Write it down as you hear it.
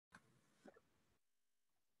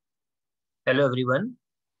Hello everyone,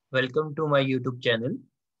 welcome to my YouTube channel.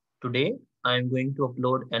 Today I am going to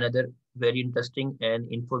upload another very interesting and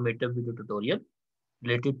informative video tutorial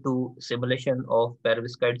related to simulation of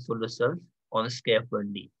perovskite solar cells on SCAP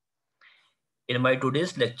 1D. In my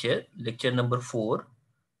today's lecture, lecture number 4,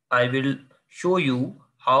 I will show you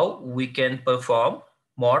how we can perform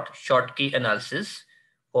Mott Schottky analysis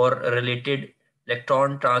for a related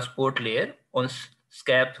electron transport layer on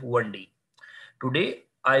SCAP 1D. Today,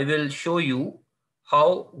 I will show you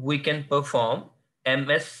how we can perform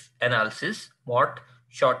MS analysis, Mott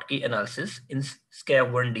Schottky analysis in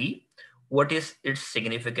SCAP1D, what is its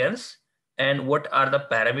significance, and what are the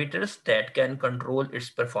parameters that can control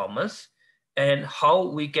its performance, and how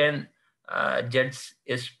we can judge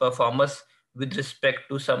its performance with respect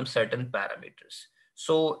to some certain parameters.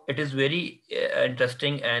 So it is very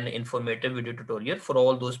interesting and informative video tutorial for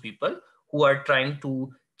all those people who are trying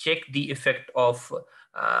to check the effect of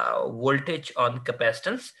voltage on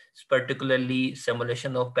capacitance, particularly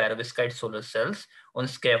simulation of perovskite solar cells on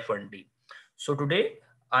SCAP1D. So today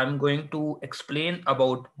I'm going to explain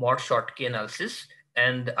about Mott Schottky analysis,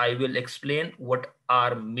 and I will explain what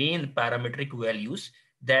are main parametric values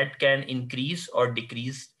that can increase or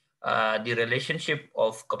decrease the relationship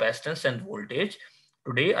of capacitance and voltage.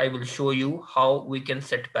 Today I will show you how we can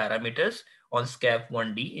set parameters on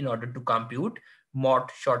SCAP1D in order to compute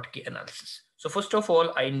Mott Schottky analysis. So first of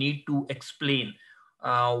all, I need to explain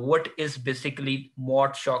what is basically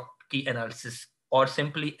Mott Schottky analysis or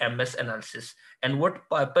simply MS analysis, and what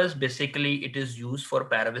purpose basically it is used for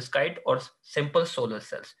perovskite or simple solar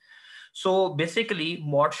cells. So basically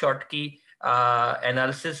Mott Schottky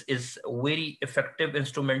analysis is a very effective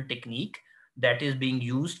instrument technique that is being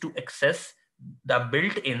used to access the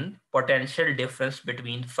built-in potential difference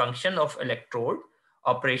between function of electrode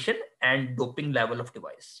operation and doping level of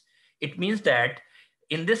device. It means that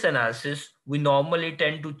in this analysis, we normally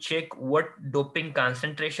tend to check what doping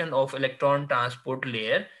concentration of electron transport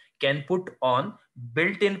layer can put on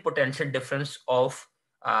built-in potential difference of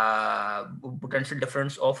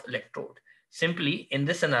electrode. Simply in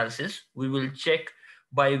this analysis, we will check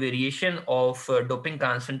by variation of doping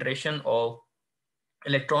concentration of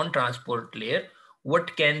electron transport layer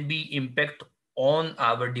what can be impact on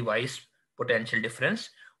our device potential difference,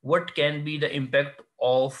 what can be the impact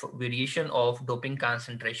of variation of doping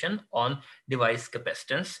concentration on device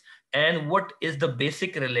capacitance, and what is the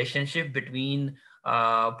basic relationship between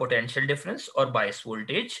potential difference or bias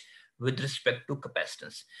voltage with respect to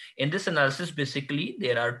capacitance. In this analysis, basically,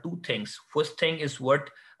 there are two things. First thing is what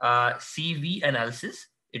CV analysis.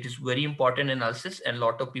 It is very important analysis, and a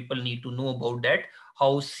lot of people need to know about that,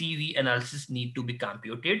 how CV analysis need to be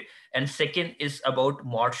computed. And second is about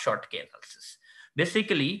Mott Schottky analysis.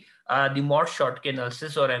 Basically, the Mott Schottky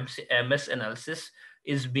analysis or MS analysis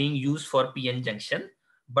is being used for PN junction,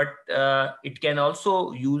 but it can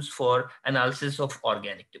also use for analysis of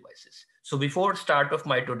organic devices. So before start of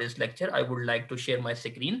my today's lecture, I would like to share my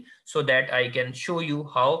screen so that I can show you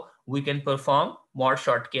how we can perform Mott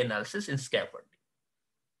Schottky analysis in SCAP1D.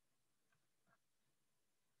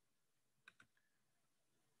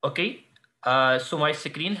 Okay, so my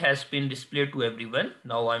screen has been displayed to everyone.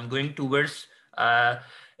 Now I'm going towards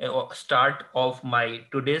start of my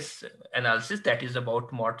today's analysis, that is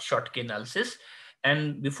about Mott Schottky analysis.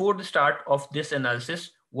 And before the start of this analysis,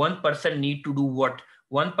 one person need to do what?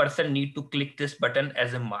 One person need to click this button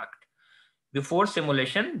as a marked. Before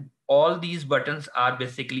simulation, all these buttons are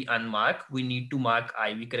basically unmarked. We need to mark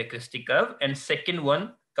IV characteristic curve, and second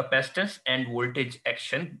one, capacitance and voltage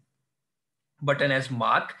action button as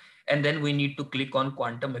mark, and then we need to click on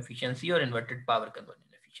quantum efficiency or inverted power conversion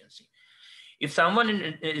efficiency. If someone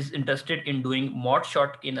is interested in doing Mott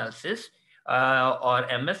Schottky analysis or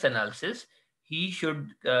MS analysis, he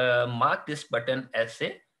should mark this button as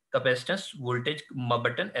a capacitance voltage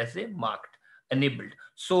button as a marked enabled.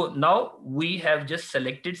 So now we have just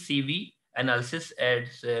selected CV analysis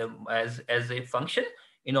as a function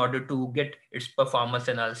in order to get its performance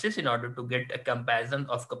analysis, in order to get a comparison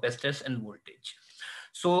of capacitance and voltage.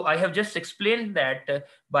 So I have just explained that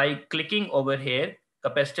by clicking over here,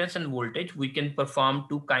 capacitance and voltage, we can perform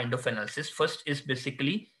two kind of analysis. First is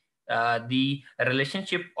basically the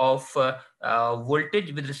relationship of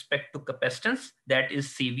voltage with respect to capacitance, that is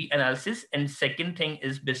CV analysis. And second thing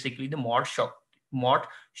is basically the Mott Mott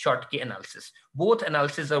Schottky analysis. Both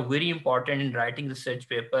analyses are very important in writing research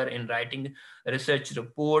paper, in writing research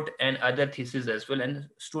report and other theses as well. And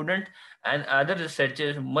student and other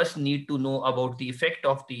researchers must need to know about the effect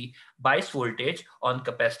of the bias voltage on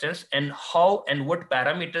capacitance and how and what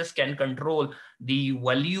parameters can control the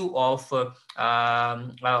value of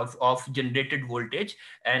generated voltage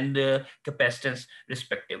and capacitance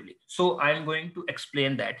respectively. So I'm going to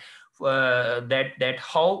explain that. That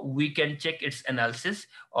how we can check its analysis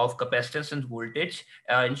of capacitance and voltage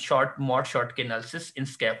in short Mott Schottky analysis in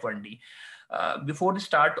SCAP 1D. Before the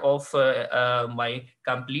start of my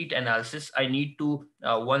complete analysis, I need to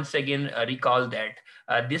once again recall that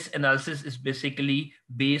this analysis is basically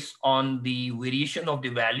based on the variation of the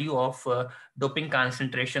value of doping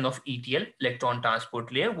concentration of ETL, electron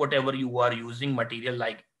transport layer, whatever you are using material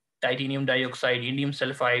like titanium dioxide, indium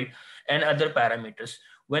sulfide, and other parameters.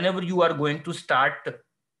 Whenever you are going to start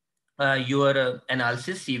your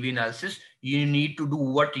analysis, CV analysis, you need to do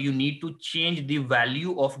what? You need to change the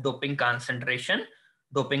value of doping concentration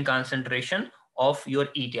of your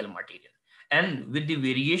ETL material. And with the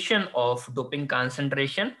variation of doping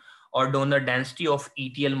concentration or donor density of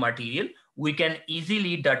ETL material, we can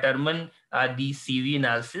easily determine the CV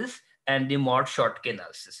analysis and the Mott Schottky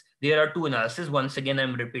analysis. There are two analyses. Once again,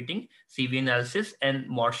 I'm repeating CV analysis and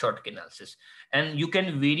Mott Schottky analysis. And you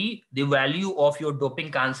can vary the value of your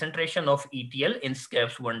doping concentration of ETL in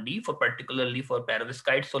SCAPs 1D for particularly for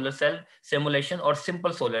perovskite solar cell simulation or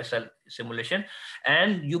simple solar cell simulation.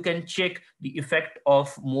 And you can check the effect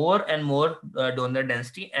of more and more donor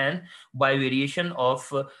density, and by variation of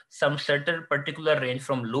some certain particular range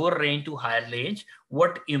from lower range to higher range,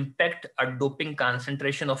 what impact a doping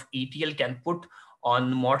concentration of ETL can put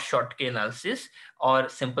on Mott Schottky analysis or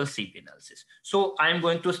simple CP analysis. So I'm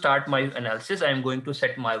going to start my analysis. I'm going to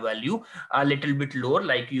set my value a little bit lower.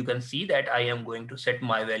 Like you can see that I am going to set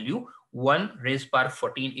my value 1 raised power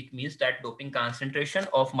 14. It means that doping concentration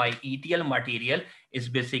of my ETL material is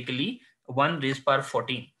basically 1 raised power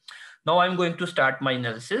 14. Now I'm going to start my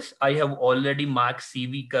analysis. I have already marked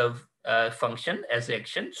CV curve function as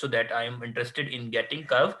action, so that I am interested in getting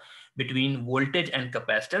curve between voltage and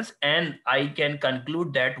capacitance, and I can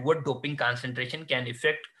conclude that what doping concentration can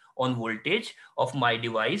affect on voltage of my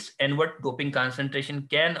device and what doping concentration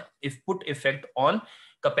can put effect on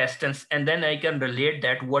capacitance, and then I can relate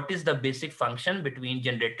that what is the basic function between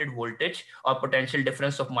generated voltage or potential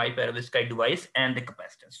difference of my perovskite device and the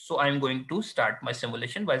capacitance. So I'm going to start my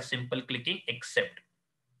simulation by simple clicking accept.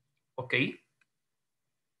 Okay.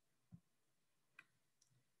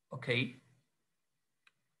 Okay.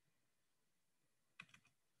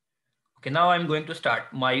 Okay, now I'm going to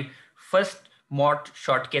start my first Mott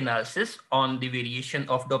Schottky analysis on the variation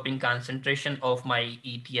of doping concentration of my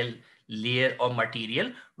ETL layer or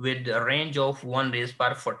material with a range of 1 raised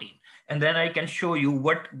power 14. And then I can show you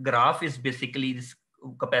what graph is basically this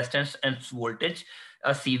capacitance and voltage,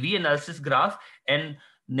 a CV analysis graph. And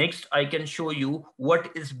next I can show you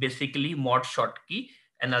what is basically Mott Schottky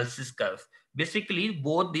analysis curve. Basically,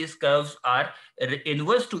 both these curves are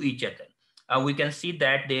inverse to each other. We can see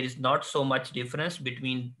that there is not so much difference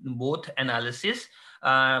between both analysis,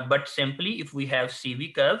 but simply if we have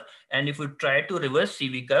CV curve and if we try to reverse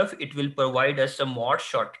CV curve, it will provide us a Mott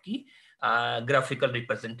Schottky graphical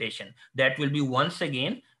representation. That will be once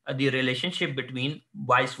again the relationship between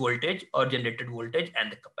bias voltage or generated voltage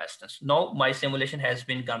and the capacitance. Now my simulation has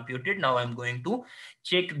been computed. Now I'm going to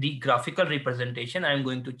check the graphical representation. I'm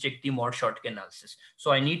going to check the Mott Schottky analysis.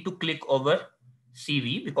 So I need to click over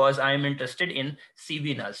CV because I am interested in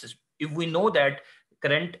CV analysis. If we know that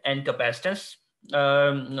current and capacitance,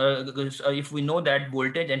 if we know that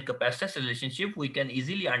voltage and capacitance relationship, we can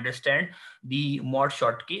easily understand the Mott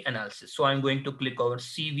Schottky analysis. So I'm going to click over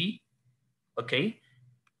CV. Okay.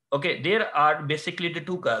 Okay. There are basically the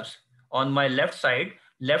two curves on my left side.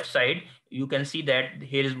 You can see that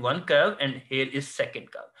here is one curve and here is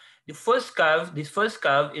second curve. This first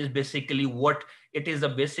curve is basically what it is, a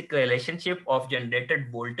basic relationship of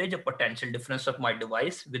generated voltage, a potential difference of my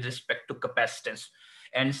device with respect to capacitance.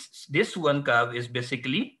 And this one curve is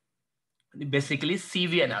basically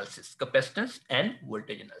CV analysis, capacitance and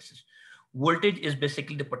voltage analysis. Voltage is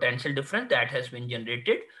basically the potential difference that has been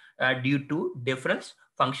generated due to difference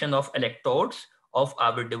function of electrodes of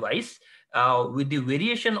our device with the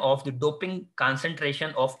variation of the doping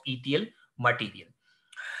concentration of ETL material.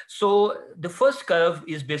 So the first curve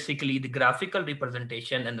is basically the graphical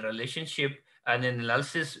representation and relationship and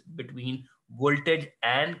analysis between voltage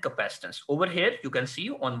and capacitance. Over here, you can see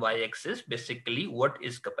on y-axis basically what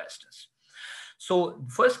is capacitance. So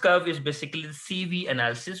first curve is basically the CV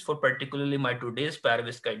analysis for particularly my today's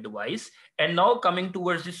Perovskite device. And now coming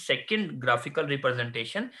towards the second graphical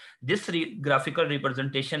representation, this graphical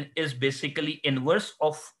representation is basically inverse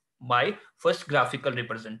of my first graphical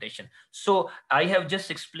representation. So I have just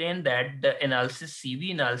explained that the analysis,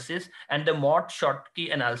 CV analysis and the Mott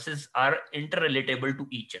Schottky analysis are interrelatable to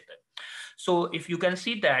each other. So if you can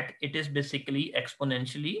see that it is basically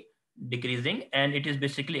exponentially decreasing and it is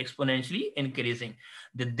basically exponentially increasing.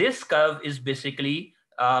 This curve is basically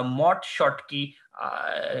Mott Schottky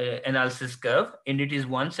analysis curve, and it is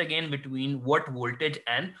once again between what voltage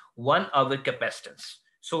and 1 hour capacitance.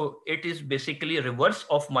 So it is basically reverse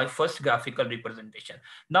of my first graphical representation.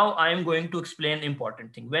 Now I am going to explain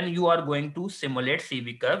important thing. When you are going to simulate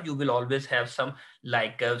CV curve, you will always have some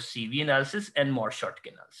like curve CV analysis and Mott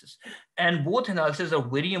Schottky analysis. And both analyses are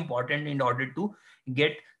very important in order to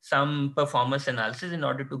get some performance analysis, in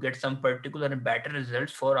order to get some particular and better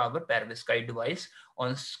results for our Perovskite device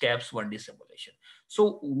on SCAPs 1D simulation.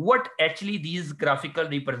 So what actually these graphical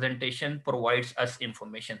representation provides us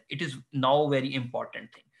information? It is now very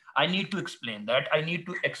important thing. I need to explain that. I need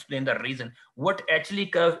to explain the reason. What actually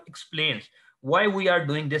curve explains why we are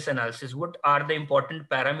doing this analysis. What are the important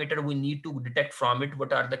parameter we need to detect from it?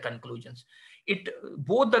 What are the conclusions? It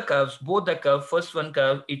both the curve, first one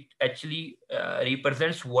curve, it actually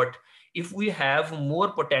represents what if we have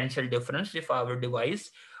more potential difference, if our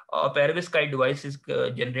device, Perovskite device is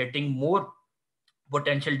generating more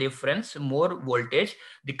potential difference, more voltage,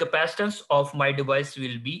 the capacitance of my device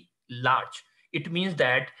will be large. It means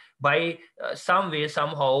that by some way,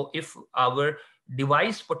 somehow, if our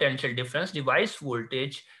device potential difference, device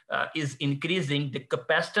voltage is increasing, the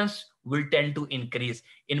capacitance will tend to increase.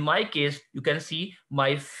 In my case, you can see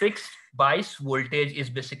my fixed bias voltage is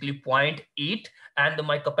basically 0.8 and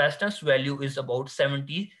my capacitance value is about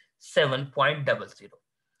 77.00.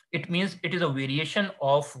 It means it is a variation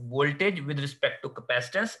of voltage with respect to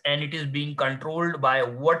capacitance, and it is being controlled by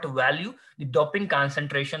what value? The doping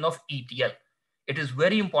concentration of ETL. It is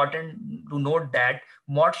very important to note that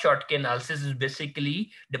Mott Schottky analysis is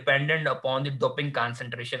basically dependent upon the doping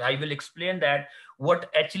concentration. I will explain that what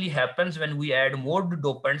actually happens when we add more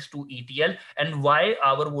dopants to ETL and why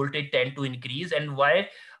our voltage tend to increase and why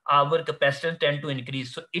our capacitance tend to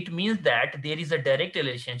increase. So it means that there is a direct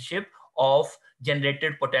relationship of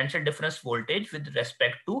generated potential difference voltage with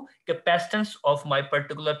respect to capacitance of my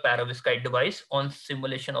particular Perovskite device on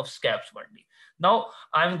simulation of SCAPs 1D. Now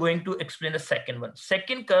I'm going to explain the second one.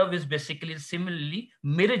 Second curve is basically similarly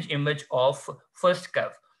mirror image of first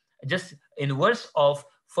curve, just inverse of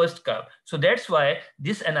first curve. So that's why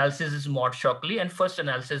this analysis is Mott Schottky and first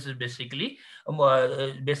analysis is basically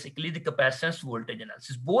the capacitance voltage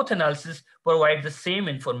analysis. Both analysis provide the same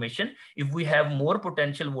information. If we have more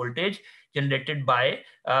potential voltage generated by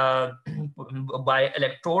by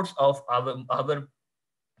electrodes of our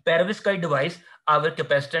Perovskite device, our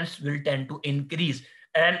capacitance will tend to increase.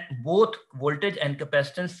 And both voltage and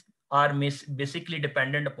capacitance are basically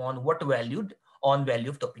dependent upon what value? On value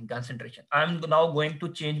of doping concentration. I'm now going to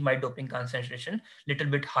change my doping concentration little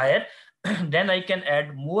bit higher. Then I can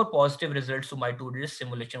add more positive results to my today's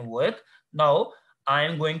simulation work. Now I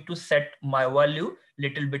am going to set my value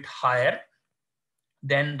little bit higher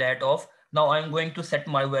than that of, now I'm going to set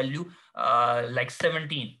my value like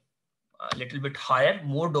 17, a little bit higher.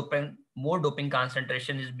 More doping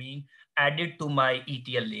concentration is being added to my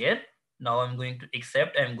ETL layer. Now I'm going to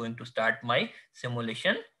accept. I'm going to start my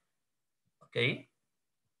simulation. Okay.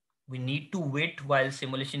 We need to wait while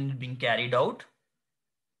simulation is being carried out,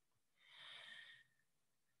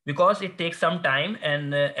 because it takes some time,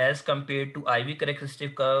 and as compared to IV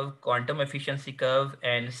characteristic curve, quantum efficiency curve,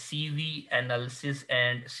 and CV analysis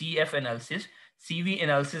and CF analysis, CV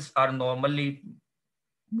analysis are normally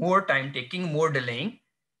more time taking, more delaying.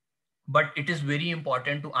 But it is very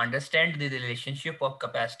important to understand the relationship of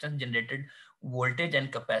capacitance generated voltage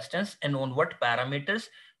and capacitance, and on what parameters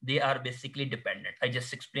they are basically dependent. I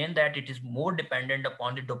just explained that it is more dependent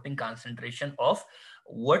upon the doping concentration of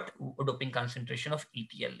what? Doping concentration of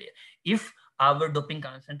ETL layer. If our doping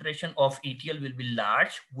concentration of ETL will be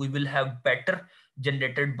large, we will have better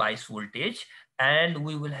generated bias voltage and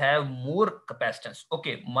we will have more capacitance.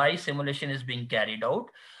 Okay, my simulation is being carried out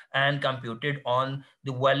and computed on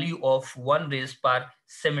the value of 1 raised per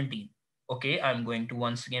 17. Okay, I'm going to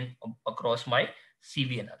once again across my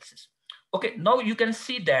CV analysis. Okay, now you can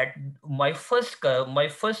see that my first curve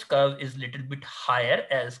is little bit higher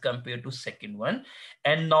as compared to second one.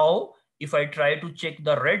 And now if I try to check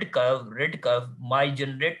the red curve, my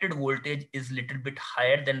generated voltage is little bit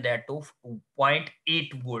higher than that of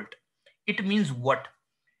 0.8 volt. It means what?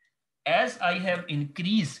 as I have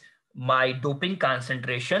increased my doping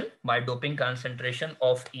concentration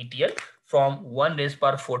of ETL from 1 raised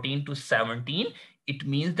power 14 to 17, it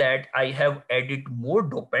means that I have added more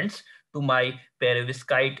dopants to my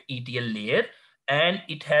perovskite ETL layer, and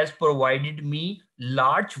it has provided me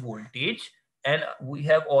large voltage. And we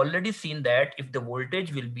have already seen that if the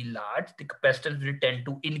voltage will be large, the capacitance will tend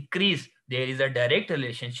to increase. There is a direct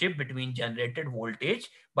relationship between generated voltage,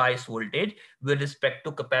 bias voltage, with respect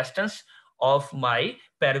to capacitance of my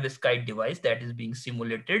perovskite device that is being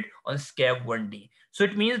simulated on SCAP 1D. So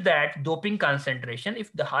it means that doping concentration,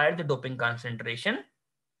 if the higher the doping concentration,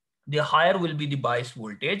 the higher will be the bias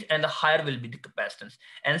voltage and the higher will be the capacitance.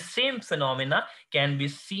 And same phenomena can be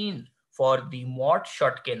seen for the Mott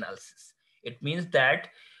Schottky analysis. It means that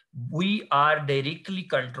we are directly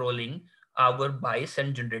controlling our bias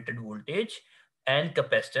and generated voltage and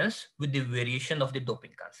capacitance with the variation of the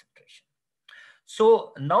doping concentration.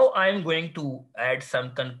 So now I'm going to add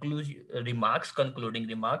some concluding remarks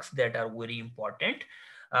that are very important.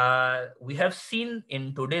 We have seen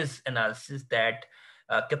in today's analysis that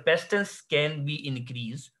capacitance can be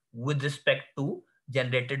increased with respect to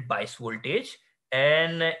generated bias voltage,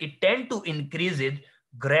 and it tend to increase it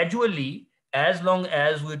gradually as long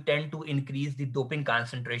as we tend to increase the doping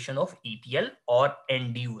concentration of ETL or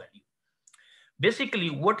ND value. Basically,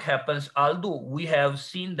 what happens, although we have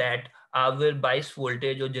seen that our bias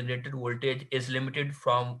voltage or generated voltage is limited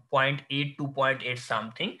from zero point 0.8 to zero point 0.8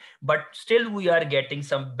 something, but still we are getting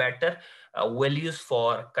some better values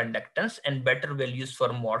for conductance and better values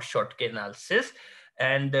for Mott Schottky analysis.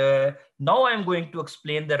 And now I'm going to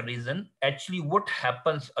explain the reason. Actually, what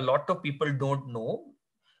happens, a lot of people don't know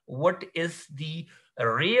what is the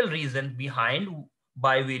real reason behind,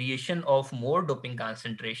 by variation of more doping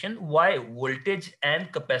concentration, why voltage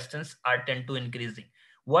and capacitance are tend to increasing,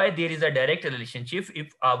 why there is a direct relationship.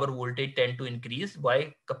 If our voltage tend to increase,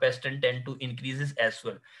 why capacitance tend to increases as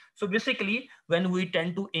well. So basically, when we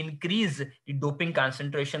tend to increase the doping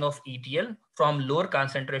concentration of ETL from lower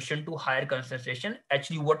concentration to higher concentration,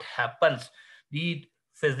 actually what happens, the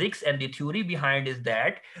physics and the theory behind is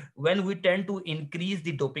that when we tend to increase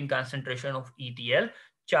the doping concentration of ETL,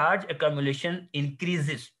 charge accumulation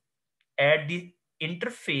increases at the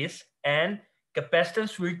interface and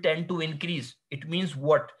capacitance will tend to increase. It means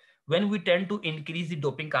what? When we tend to increase the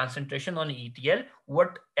doping concentration on ETL,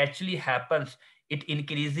 what actually happens? It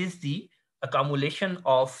increases the accumulation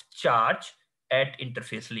of charge at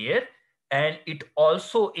interface layer, and it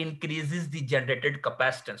also increases the generated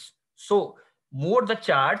capacitance. So more the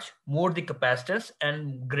charge, more the capacitance,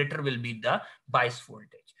 and greater will be the bias voltage.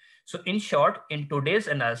 So in short, in today's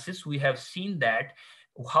analysis, we have seen that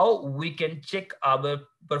how we can check our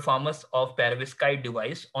performance of perovskite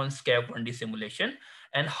device on SCAP 1D simulation,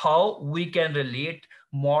 and how we can relate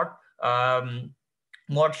Mott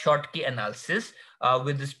Schottky analysis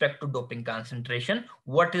with respect to doping concentration.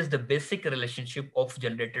 What is the basic relationship of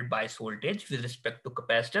generated bias voltage with respect to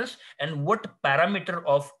capacitance, and what parameter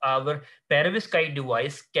of our perovskite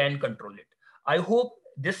device can control it. I hope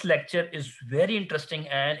this lecture is very interesting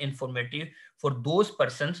and informative for those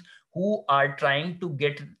persons who are trying to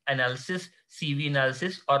get analysis, CV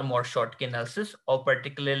analysis or Mott Schottky analysis, or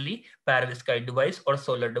particularly perovskite device or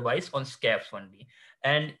solar device on SCAPs 1D.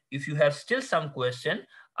 And if you have still some question,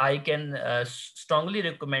 I can strongly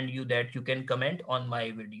recommend you that you can comment on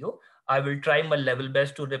my video. I will try my level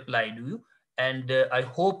best to reply to you. And I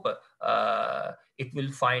hope it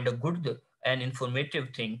will find a good and informative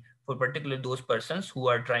thing for particularly those persons who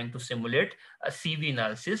are trying to simulate a CV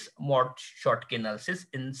analysis, Mott Schottky analysis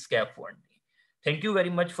in SCAP 1D. Thank you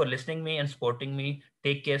very much for listening me and supporting me.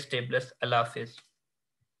 Take care, stay blessed. Allah Hafiz.